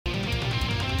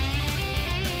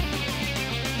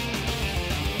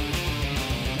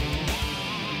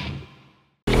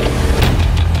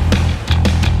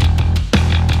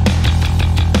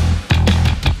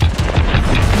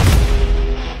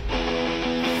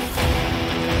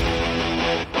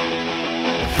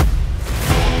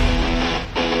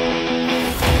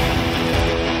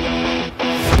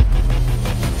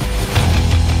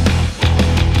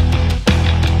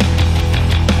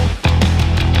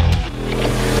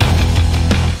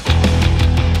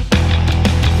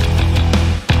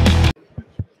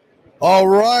All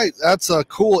right. That's a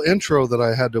cool intro that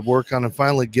I had to work on and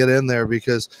finally get in there,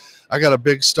 because I got a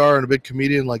big star and a big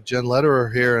comedian like Jenn Lederer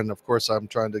here. And of course, I'm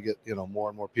trying to get, more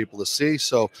and more people to see.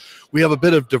 So we have a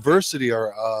bit of diversity.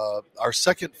 Our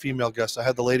second female guest, I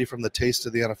had the lady from the Taste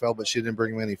of the NFL, but she didn't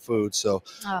bring me any food. So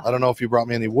I don't know if you brought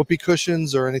me any whoopee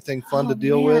cushions or anything fun to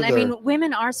deal with. I mean,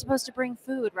 women are supposed to bring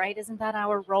food, right? Isn't that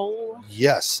our role?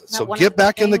 Yes. So get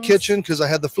back in the kitchen, because I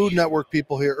had the Food Network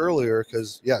people here earlier,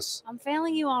 because yes. I'm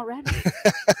failing you already.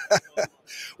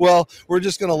 Well, we're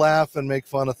just going to laugh and make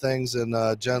fun of things. And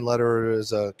Jenn Lederer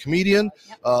is a comedian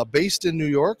based in New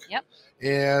York. Yep.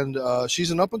 And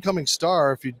she's an up-and-coming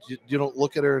star. If you don't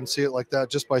look at her and see it like that,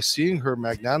 just by seeing her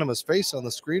magnanimous face on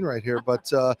the screen right here.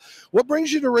 But what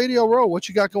brings you to Radio Row? What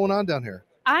you got going on down here?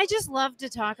 I just love to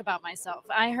talk about myself.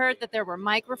 I heard that there were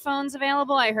microphones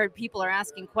available. I heard people are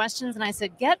asking questions, and I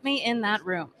said, get me in that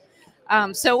room.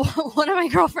 So one of my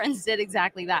girlfriends did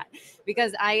exactly that,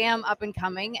 because I am up and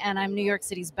coming, and I'm New York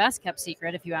City's best kept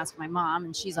secret, if you ask my mom,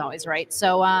 and she's always right.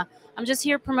 So I'm just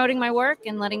here promoting my work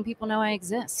and letting people know I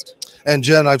exist. And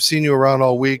Jenn, I've seen you around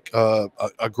all week.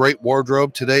 A great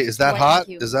wardrobe today. Is that hot?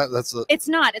 It's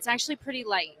not. It's actually pretty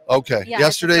light. Okay. Yeah,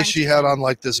 yesterday she had on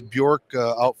like this Bjork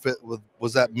outfit with,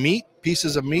 was that meat?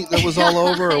 Pieces of meat that was all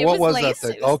over, or what was that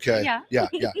thing? Okay. Yeah.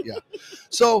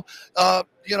 So,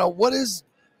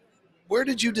 where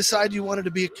did you decide you wanted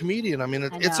to be a comedian? I mean,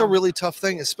 it's a really tough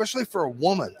thing, especially for a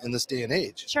woman in this day and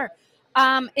age. Sure.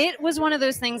 It was one of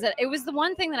those things that it was the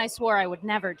one thing that I swore I would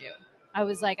never do. I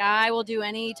was like, I will do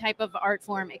any type of art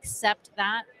form except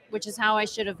that, which is how I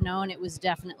should have known it was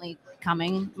definitely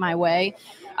coming my way.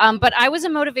 But I was a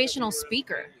motivational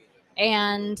speaker,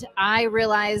 and I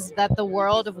realized that the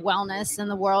world of wellness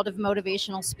and the world of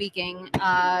motivational speaking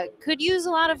could use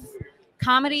a lot of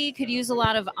comedy, could use a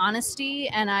lot of honesty,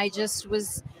 and I just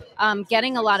was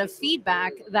getting a lot of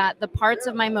feedback that the parts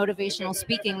of my motivational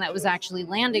speaking that was actually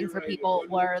landing for people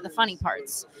were the funny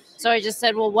parts. So I just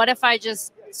said, well, what if I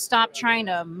just stop trying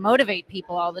to motivate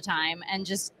people all the time and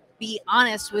just be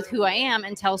honest with who I am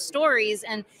and tell stories,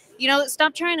 and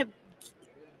stop trying to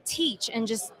teach and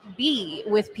just be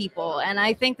with people. And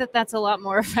I think that that's a lot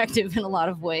more effective in a lot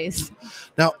of ways.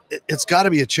 Now, it's got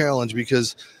to be a challenge,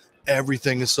 because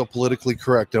everything is so politically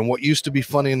correct, and what used to be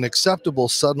funny and acceptable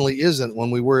suddenly isn't, when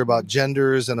we worry about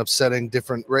genders and upsetting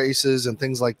different races and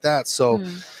things like that. So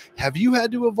have you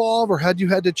had to evolve, or had you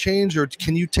had to change, or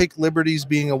can you take liberties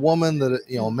being a woman that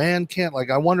a man can't? Like,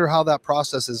 I wonder how that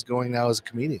process is going now as a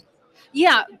comedian.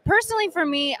 Yeah, personally for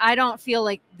me, I don't feel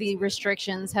like the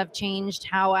restrictions have changed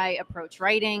how I approach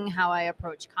writing, how I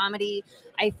approach comedy.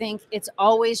 I think it's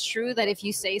always true that if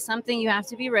you say something, you have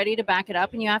to be ready to back it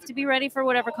up, and you have to be ready for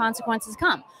whatever consequences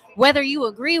come. Whether you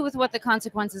agree with what the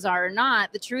consequences are or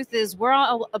not, the truth is we're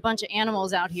all a bunch of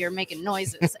animals out here making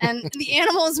noises, and the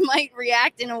animals might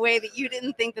react in a way that you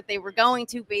didn't think that they were going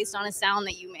to based on a sound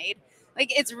that you made.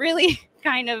 Like, it's really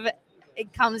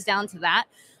it comes down to that.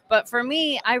 But for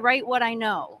me, I write what I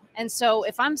know. And so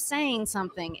if I'm saying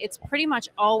something, it's pretty much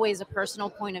always a personal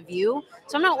point of view.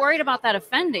 So I'm not worried about that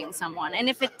offending someone. And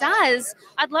if it does,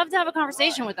 I'd love to have a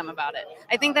conversation with them about it.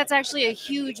 I think that's actually a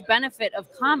huge benefit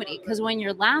of comedy, because when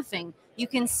you're laughing, you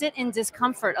can sit in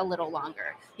discomfort a little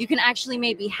longer. You can actually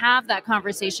maybe have that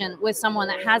conversation with someone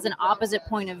that has an opposite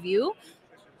point of view,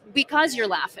 because you're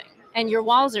laughing and your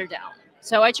walls are down.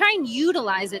 So I try and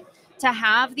utilize it to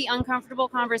have the uncomfortable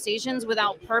conversations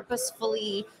without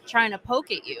purposefully trying to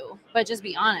poke at you, but just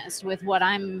be honest with what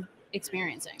I'm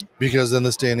experiencing. Because in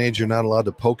this day and age, you're not allowed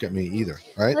to poke at me either,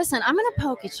 right? Listen, I'm going to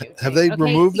poke at you. Have they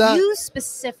removed that? You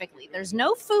specifically. There's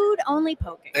no food, only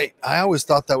poking. Hey, I always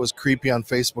thought that was creepy on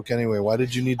Facebook anyway. Why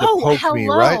did you need to poke me,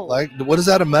 right? Like, what is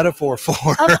that a metaphor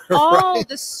for? Of all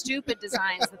the stupid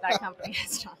designs that company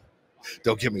has done.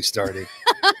 Don't get me started.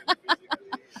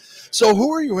 So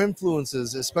who are your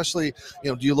influences, especially,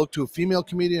 do you look to a female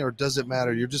comedian, or does it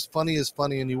matter? You're just funny as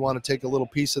funny and you want to take a little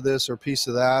piece of this or piece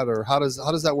of that, or how does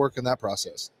that work in that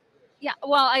process? Yeah,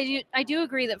 well, I do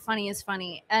agree that funny is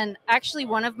funny. And actually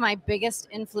one of my biggest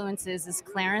influences is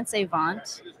Clarence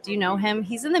Avant. Do you know him?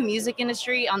 He's in the music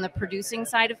industry on the producing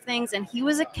side of things, and he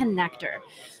was a connector.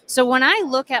 So when I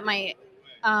look at my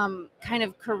kind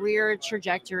of career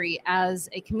trajectory as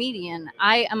a comedian,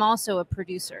 I am also a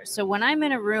producer. So when I'm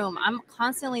in a room, I'm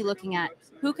constantly looking at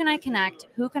who can I connect,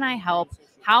 who can I help,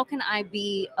 how can I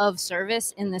be of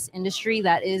service in this industry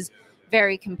that is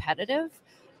very competitive.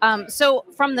 So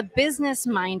from the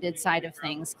business-minded side of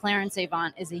things, Clarence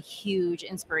Avant is a huge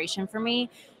inspiration for me.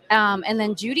 And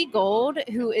then Judy Gold,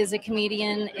 who is a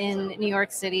comedian in New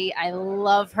York City. I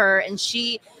love her, and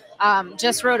she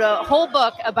just wrote a whole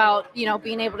book about,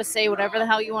 being able to say whatever the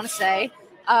hell you want to say.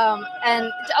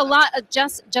 And a lot of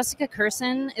Jessica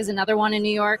Curson is another one in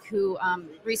New York who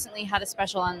recently had a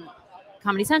special on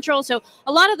Comedy Central. So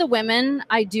a lot of the women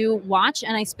I do watch,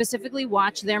 and I specifically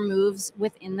watch their moves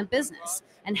within the business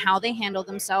and how they handle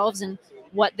themselves and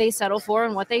what they settle for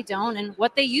and what they don't, and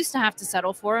what they used to have to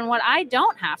settle for and what I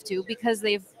don't have to, because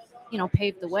they've, you know,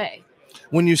 paved the way.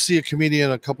 When you see a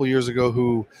comedian a couple years ago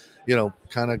who, you know,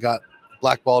 kind of got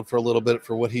blackballed for a little bit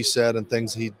for what he said and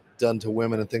things he'd done to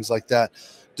women and things like that,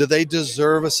 do they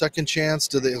deserve a second chance?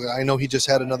 Do they? I know he just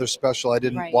had another special. I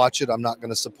didn't watch it. I'm not going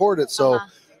to support it. So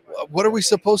what are we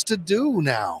supposed to do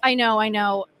now? I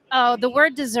know. Oh, the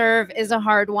word deserve is a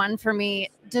hard one for me.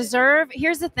 Deserve,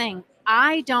 here's the thing.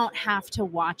 I don't have to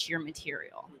watch your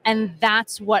material, and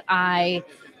that's what I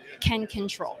can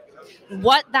control.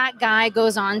 What that guy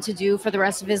goes on to do for the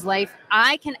rest of his life,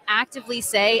 I can actively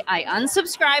say, I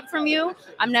unsubscribe from you.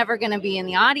 I'm never going to be in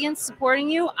the audience supporting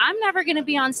you. I'm never going to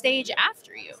be on stage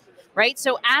after you, right?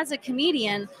 So as a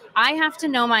comedian, I have to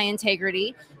know my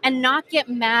integrity and not get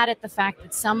mad at the fact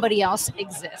that somebody else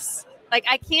exists. Like,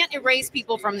 I can't erase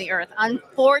people from the earth.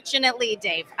 Unfortunately,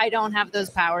 Dave, I don't have those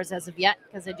powers as of yet,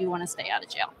 because I do want to stay out of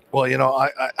jail. Well, you know,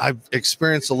 I've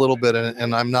experienced a little bit,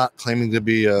 and I'm not claiming to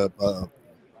be a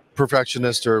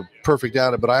perfectionist or perfect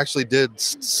at it, but I actually did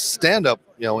stand up,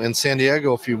 you know, in San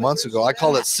Diego a few months ago. I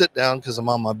call it sit down because I'm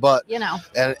on my butt. You know,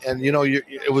 and you know,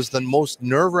 it was the most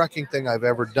nerve-wracking thing I've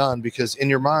ever done, because in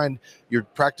your mind, you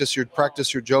practice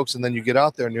your jokes, and then you get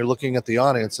out there and you're looking at the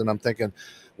audience, and I'm thinking,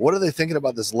 what are they thinking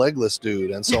about this legless dude?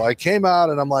 And so I came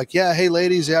out and I'm like, yeah, hey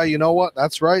ladies, yeah, you know what?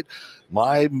 That's right.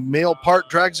 My male part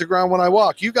drags the ground when I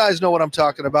walk. You guys know what I'm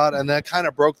talking about. And that kind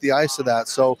of broke the ice of that.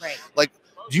 So like,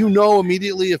 do you know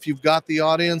immediately if you've got the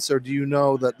audience, or do you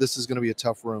know that this is going to be a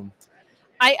tough room?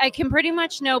 I can pretty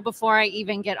much know before I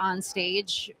even get on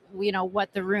stage, you know,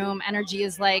 what the room energy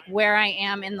is like, where I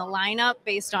am in the lineup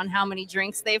based on how many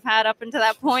drinks they've had up until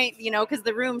that point, you know, because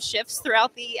the room shifts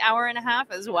throughout the hour and a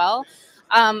half as well.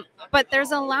 But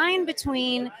there's a line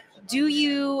between, do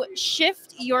you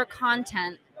shift your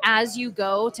content as you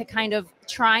go to kind of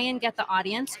try and get the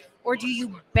audience, or do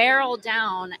you barrel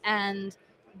down and,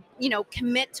 you know,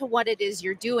 commit to what it is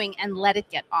you're doing and let it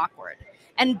get awkward?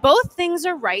 And both things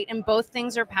are right and both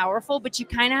things are powerful, but you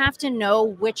kind of have to know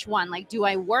which one. Like, do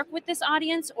I work with this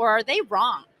audience, or are they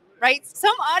wrong? Right?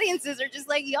 Some audiences are just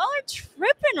like, y'all are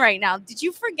tripping right now. Did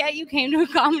you forget you came to a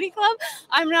comedy club?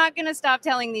 I'm not going to stop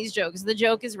telling these jokes. The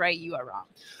joke is right. You are wrong.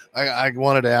 I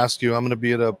wanted to ask you, I'm going to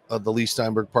be at the Lee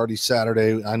Steinberg party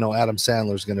Saturday. I know Adam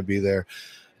Sandler's going to be there.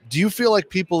 Do you feel like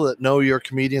people that know you're a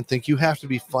comedian think you have to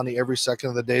be funny every second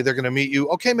of the day? They're going to meet you.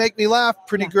 Okay, make me laugh,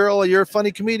 pretty girl. You're a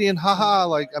funny comedian. Haha.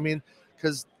 Like, I mean,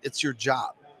 because it's your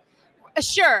job.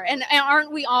 Sure. And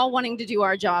aren't we all wanting to do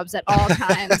our jobs at all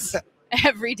times?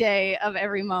 Every day of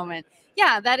every moment.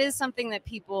 Yeah, that is something that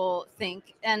people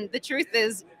think. And the truth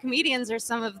is, comedians are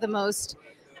some of the most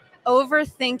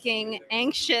overthinking,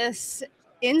 anxious,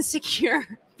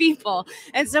 insecure people.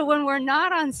 And so when we're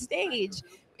not on stage,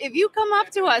 if you come up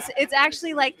to us, it's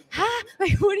actually like,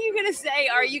 like, what are you going to say?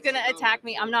 Are you going to attack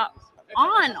me? I'm not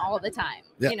on all the time.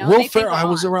 Yeah, you know, Will Ferrell. I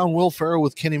was around Will Ferrell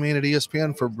with Kenny Mayne at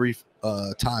ESPN for a brief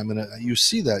time, and you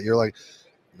see that. You're like,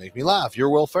 make me laugh. You're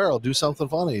Will Ferrell. Do something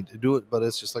funny. Do it. But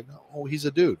it's just like, oh, he's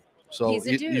a dude. So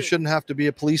you shouldn't have to be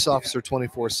a police officer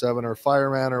 24/7 or a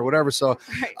fireman or whatever. So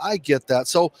I get that.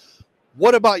 So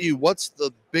what about you? What's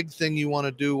the big thing you want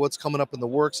to do? What's coming up in the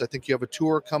works? I think you have a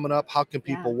tour coming up. How can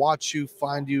people watch you,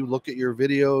 find you, look at your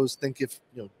videos, think if,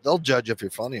 you know, they'll judge if you're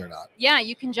funny or not? Yeah,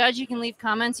 you can judge. You can leave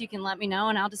comments. You can let me know,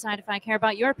 and I'll decide if I care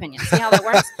about your opinion. See how that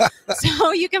works?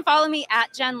 So you can follow me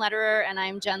at Jenn Lederer, and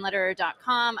I'm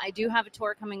JennLederer.com. I do have a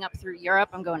tour coming up through Europe.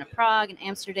 I'm going to Prague and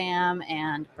Amsterdam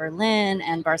and Berlin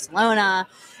and Barcelona.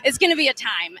 It's going to be a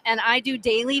time. And I do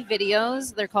daily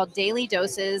videos. They're called daily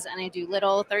doses, and I do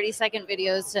little 30-second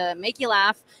videos to make you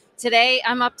laugh. Today,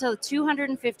 I'm up to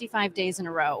 255 days in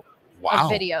a row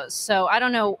of videos. So I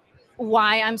don't know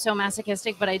why I'm so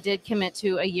masochistic, but I did commit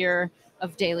to a year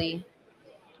of daily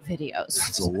videos.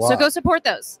 That's a lot. So go support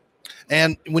those.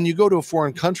 And when you go to a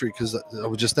foreign country, because I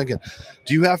was just thinking,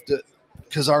 do you have to,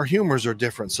 because our humors are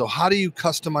different. So how do you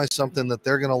customize something that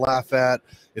they're going to laugh at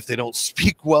if they don't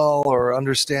speak well or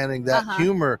understanding that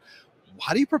humor?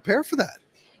 How do you prepare for that?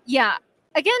 Yeah.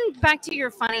 Again, back to your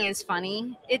funny is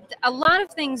funny. A lot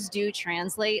of things do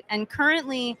translate. And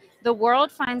currently, the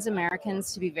world finds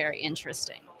Americans to be very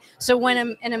interesting. So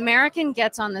when an American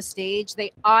gets on the stage,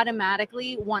 they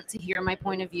automatically want to hear my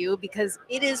point of view because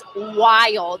it is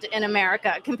wild in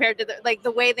America compared to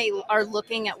the way they are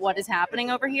looking at what is happening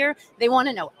over here. They want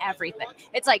to know everything.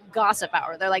 It's like gossip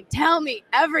hour. They're like, tell me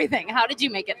everything. How did you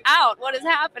make it out? What is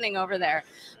happening over there?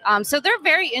 So they're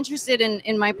very interested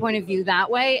in my point of view that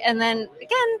way. And then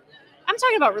again, I'm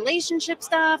talking about relationship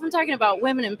stuff. I'm talking about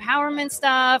women empowerment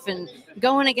stuff and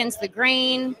going against the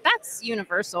grain. That's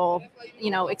universal,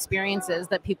 experiences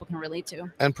that people can relate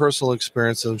to. And personal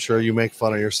experience. I'm sure you make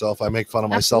fun of yourself. I make fun of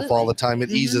myself all the time.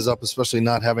 It eases up, especially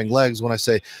not having legs, when I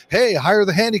say, hey, hire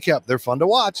the handicap. They're fun to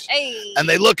watch. Hey. And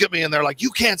they look at me and they're like, you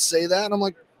can't say that. And I'm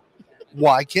like,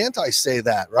 why can't I say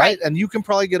that? Right. And you can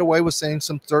probably get away with saying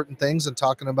some certain things and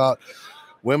talking about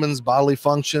women's bodily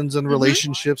functions and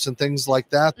relationships and things like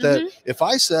that, that if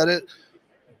I said it,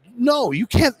 no, you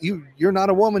can't, you're not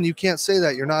a woman. You can't say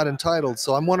that. You're not entitled.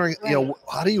 So I'm wondering,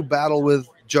 how do you battle with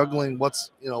juggling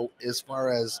what's, as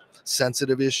far as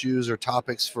sensitive issues or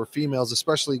topics for females,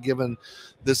 especially given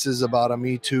this is about a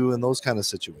Me Too and those kind of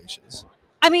situations?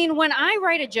 I mean, when I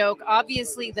write a joke,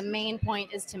 obviously the main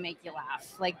point is to make you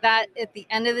laugh, like that at the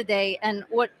end of the day. And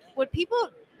what people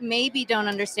maybe don't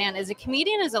understand is a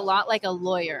comedian is a lot like a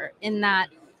lawyer in that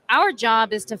our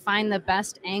job is to find the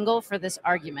best angle for this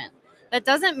argument. That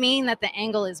doesn't mean that the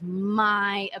angle is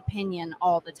my opinion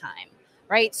all the time,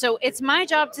 right? So it's my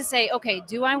job to say, okay,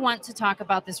 do I want to talk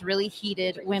about this really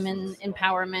heated women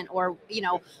empowerment or,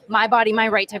 my body, my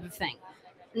right type of thing?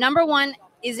 Number one,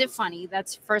 is it funny?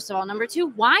 That's first of all. Number two,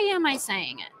 why am I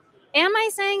saying it? Am I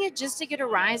saying it just to get a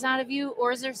rise out of you,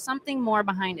 or is there something more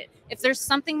behind it? If there's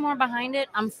something more behind it,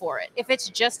 I'm for it. If it's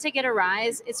just to get a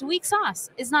rise, it's weak sauce.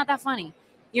 It's not that funny.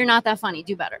 You're not that funny.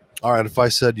 Do better. All right. If I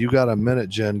said, you got a minute,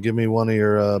 Jen, give me one of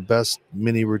your best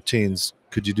mini routines.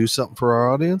 Could you do something for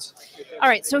our audience? All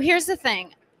right. So here's the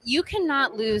thing. You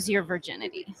cannot lose your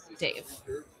virginity, Dave.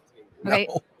 Okay.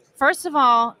 No. First of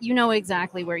all, you know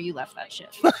exactly where you left that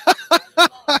shit.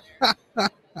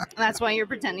 That's why you're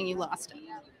pretending you lost it.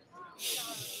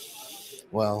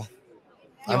 Well,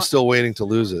 I'm still waiting to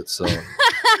lose it. So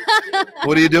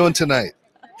what are you doing tonight?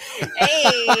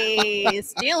 Hey,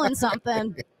 stealing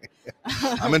something.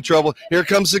 I'm in trouble. Here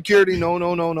comes security.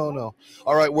 No.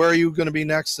 All right. Where are you going to be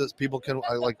next? That people can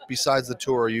besides the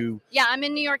tour, Yeah, I'm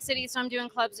in New York City. So I'm doing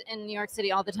clubs in New York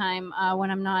City all the time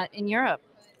when I'm not in Europe.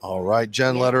 All right.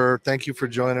 Jenn Lederer, thank you for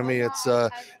joining me. It's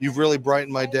you've really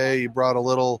brightened my day. You brought a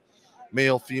little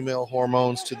male female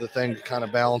hormones to the thing to kind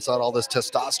of balance out all this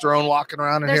testosterone walking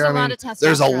around in here. There's a lot of testosterone.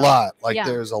 There's a lot.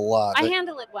 There's a lot. I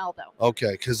handle it well though.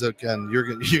 Okay, because again, you're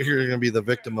gonna be the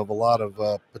victim of a lot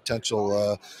of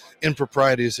potential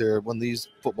improprieties here when these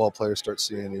football players start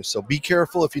seeing you. So be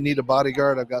careful if you need a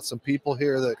bodyguard. I've got some people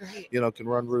here that can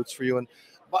run routes for you. And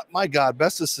my God,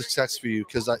 best of success for you,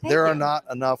 because there are not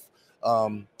enough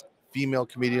female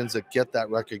comedians that get that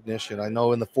recognition. I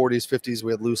know in the 40s, 50s,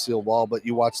 we had Lucille Ball, but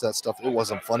you watch that stuff, it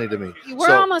wasn't funny to me.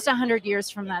 We're almost 100 years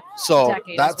from that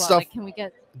decade that as well. Stuff, can we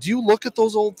get? Do you look at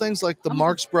those old things like the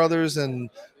Marx Brothers and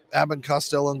Abbott and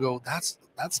Costello and go, that's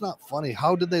not funny?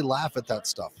 How did they laugh at that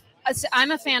stuff?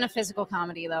 I'm a fan of physical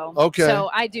comedy, though. Okay. So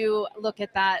I do look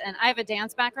at that, and I have a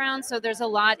dance background, so there's a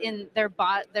lot in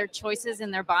their choices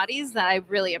in their bodies that I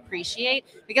really appreciate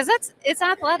because it's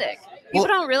athletic. People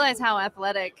don't realize how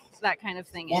athletic that kind of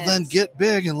thing is. Well, then get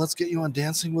big and let's get you on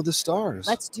Dancing with the Stars.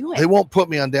 Let's do it. They won't put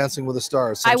me on Dancing with the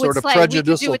Stars. Some sort of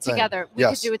prejudicial we could do it thing. Together. We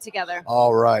could do it together.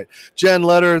 All right. Jenn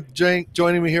Lederer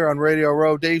joining me here on Radio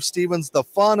Row. Dave Stevens, the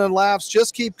fun and laughs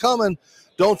just keep coming.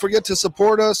 Don't forget to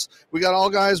support us. We got all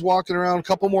guys walking around, a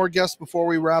couple more guests before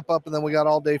we wrap up, and then we got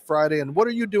all day Friday. And what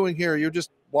are you doing here? You're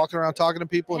just walking around talking to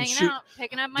people and Hanging out,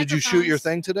 picking up microphones. Did you shoot your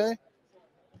thing today?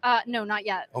 No, not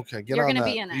yet. Okay, You're going to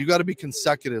be in it. You got to be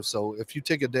consecutive. So if you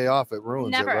take a day off, it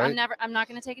ruins it, right? I'm not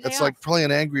going to take a day off. It's like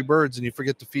playing Angry Birds and you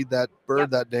forget to feed that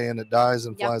bird that day and it dies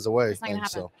and flies away. It's not gonna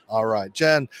happen. So, all right,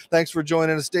 Jenn, thanks for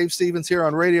joining us. Dave Stevens here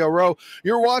on Radio Row.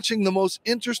 You're watching the most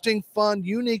interesting, fun,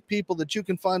 unique people that you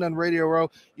can find on Radio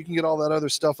Row. You can get all that other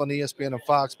stuff on ESPN and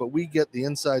Fox, but we get the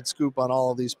inside scoop on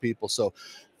all of these people. So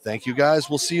thank you, guys.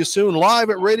 We'll see you soon. Live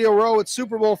at Radio Row at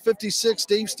Super Bowl 56.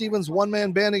 Dave Stevens,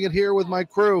 one-man banding it here with my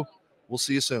crew. We'll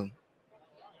see you soon.